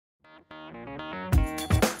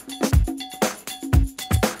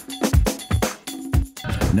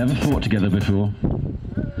never fought together before.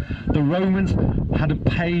 The Romans had a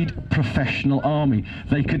paid professional army.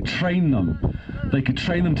 They could train them. They could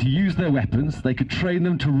train them to use their weapons. They could train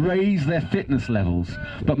them to raise their fitness levels.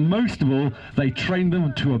 But most of all, they trained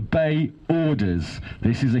them to obey orders.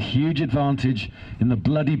 This is a huge advantage in the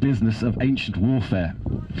bloody business of ancient warfare.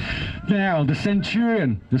 Now, the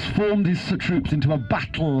centurion has formed his troops into a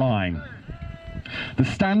battle line. The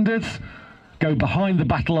standards go behind the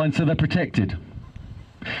battle line so they're protected.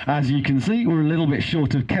 As you can see, we're a little bit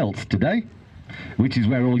short of Celts today, which is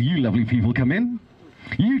where all you lovely people come in.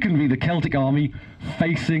 You can be the Celtic army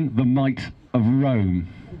facing the might of Rome.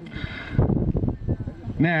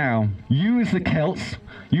 Now, you as the Celts,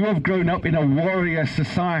 you have grown up in a warrior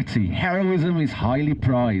society. Heroism is highly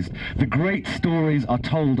prized. The great stories are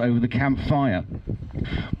told over the campfire.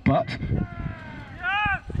 But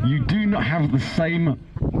you do not have the same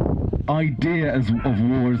idea of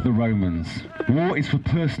war as the Romans. War is for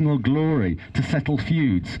personal glory, to settle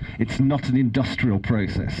feuds. It's not an industrial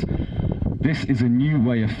process. This is a new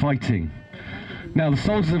way of fighting. Now, the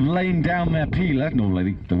soldiers have lain down their pila.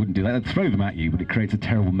 Normally they wouldn't do that, they'd throw them at you, but it creates a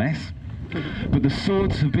terrible mess. But the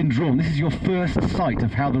swords have been drawn. This is your first sight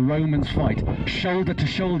of how the Romans fight, shoulder to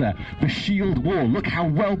shoulder, the shield wall. Look how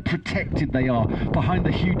well protected they are behind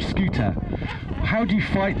the huge scooter. How do you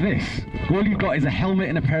fight this? All you've got is a helmet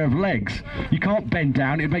and a pair of legs. You can't bend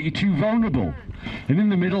down, it'd make you too vulnerable. And in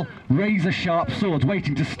the middle, razor-sharp swords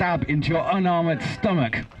waiting to stab into your unarmoured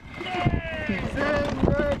stomach.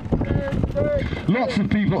 Lots of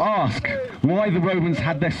people ask why the Romans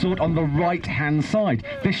had their sword on the right-hand side.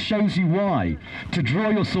 This shows you why. To draw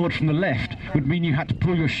your sword from the left would mean you had to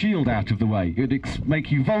pull your shield out of the way. It would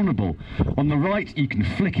make you vulnerable. On the right, you can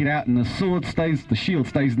flick it out and the shield stays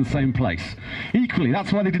in the same place. Equally,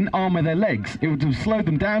 that's why they didn't armour their legs. It would have slowed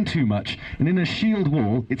them down too much. And in a shield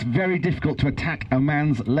wall, it's very difficult to attack a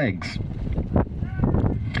man's legs.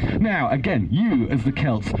 Now, again, you as the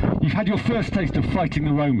Celts, you've had your first taste of fighting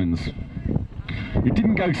the Romans. It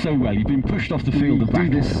didn't go so well. You've been pushed off the field of battle. We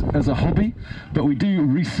do this as a hobby, but we do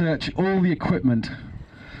research all the equipment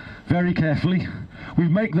very carefully. We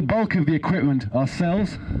make the bulk of the equipment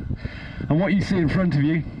ourselves, and what you see in front of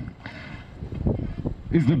you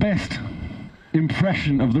is the best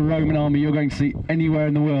impression of the Roman army you're going to see anywhere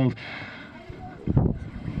in the world.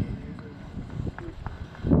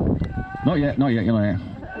 Not yet, you're not yet.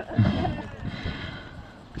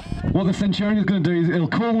 What the centurion is going to do is he'll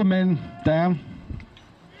call the men down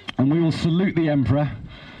and we will salute the emperor.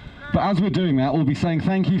 But as we're doing that, we'll be saying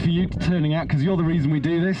thank you for you turning out, because you're the reason we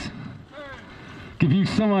do this. Give you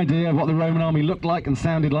some idea of what the Roman army looked like and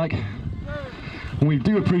sounded like. And we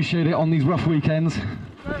do appreciate it on these rough weekends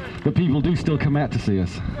that people do still come out to see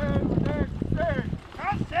us.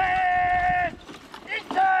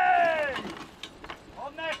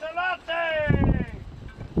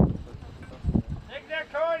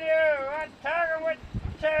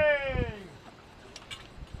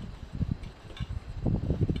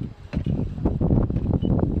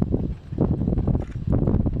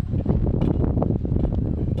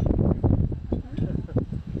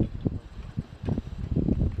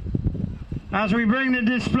 As we bring the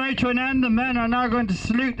display to an end, the men are now going to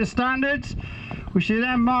salute the standards. We should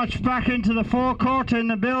then march back into the forecourt in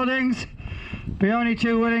the buildings. Be only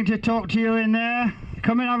too willing to talk to you in there.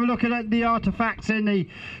 Come and have a look at the artifacts in the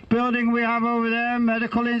building we have over there,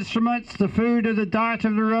 medical instruments, the food of the diet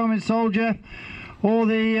of the Roman soldier, all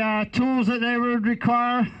the tools that they would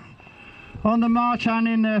require on the march and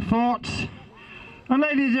in their forts. And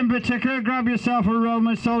ladies in particular, grab yourself a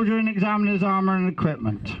Roman soldier and examine his armour and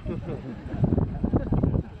equipment.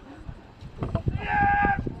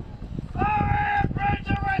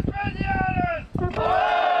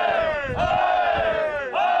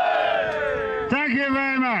 Thank you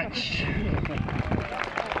very much.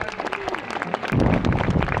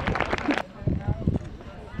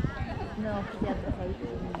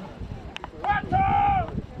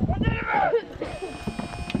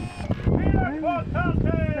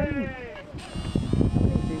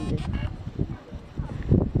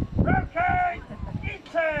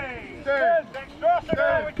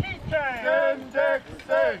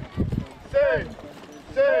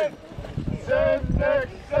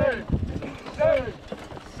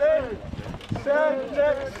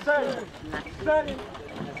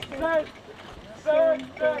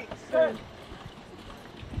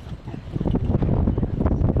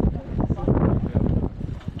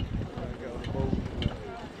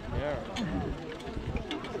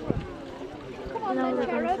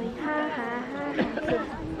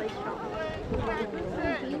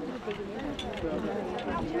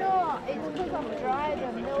 It's because I'm dry,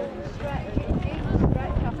 the milk stretch,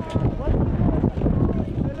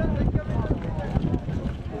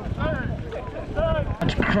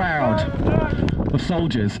 crowd of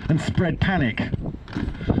soldiers and spread panic.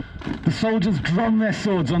 The soldiers drum their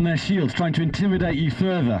swords on their shields, trying to intimidate you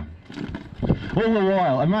further. All the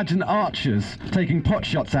while, imagine archers taking pot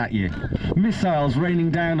shots at you, missiles raining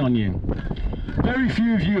down on you. Very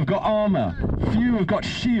few of you have got armour, few have got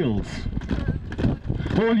shields.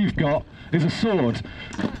 All you've got is a sword.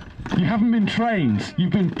 You haven't been trained,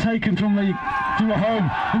 you've been taken from your home,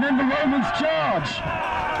 and then the Romans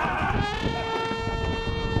charge!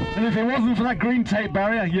 And if it wasn't for that green tape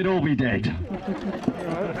barrier, you'd all be dead.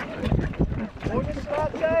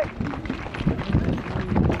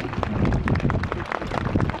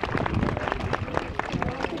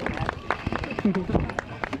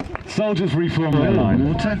 Soldiers reform their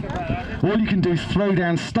line. Water. All you can do is throw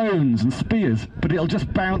down stones and spears, but it'll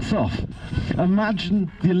just bounce off.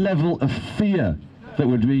 Imagine the level of fear that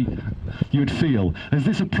you would feel as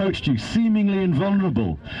this approached you, seemingly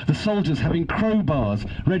invulnerable. The soldiers having crowbars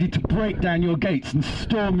ready to break down your gates and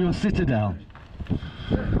storm your citadel.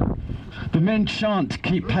 The men chant to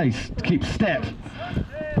keep pace, to keep step.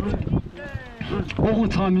 All the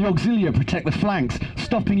time the auxilia protect the flanks,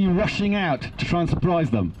 stopping you rushing out to try and surprise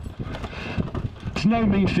them. It's no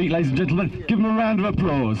mean feat, ladies and gentlemen. Give them a round of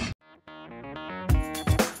applause.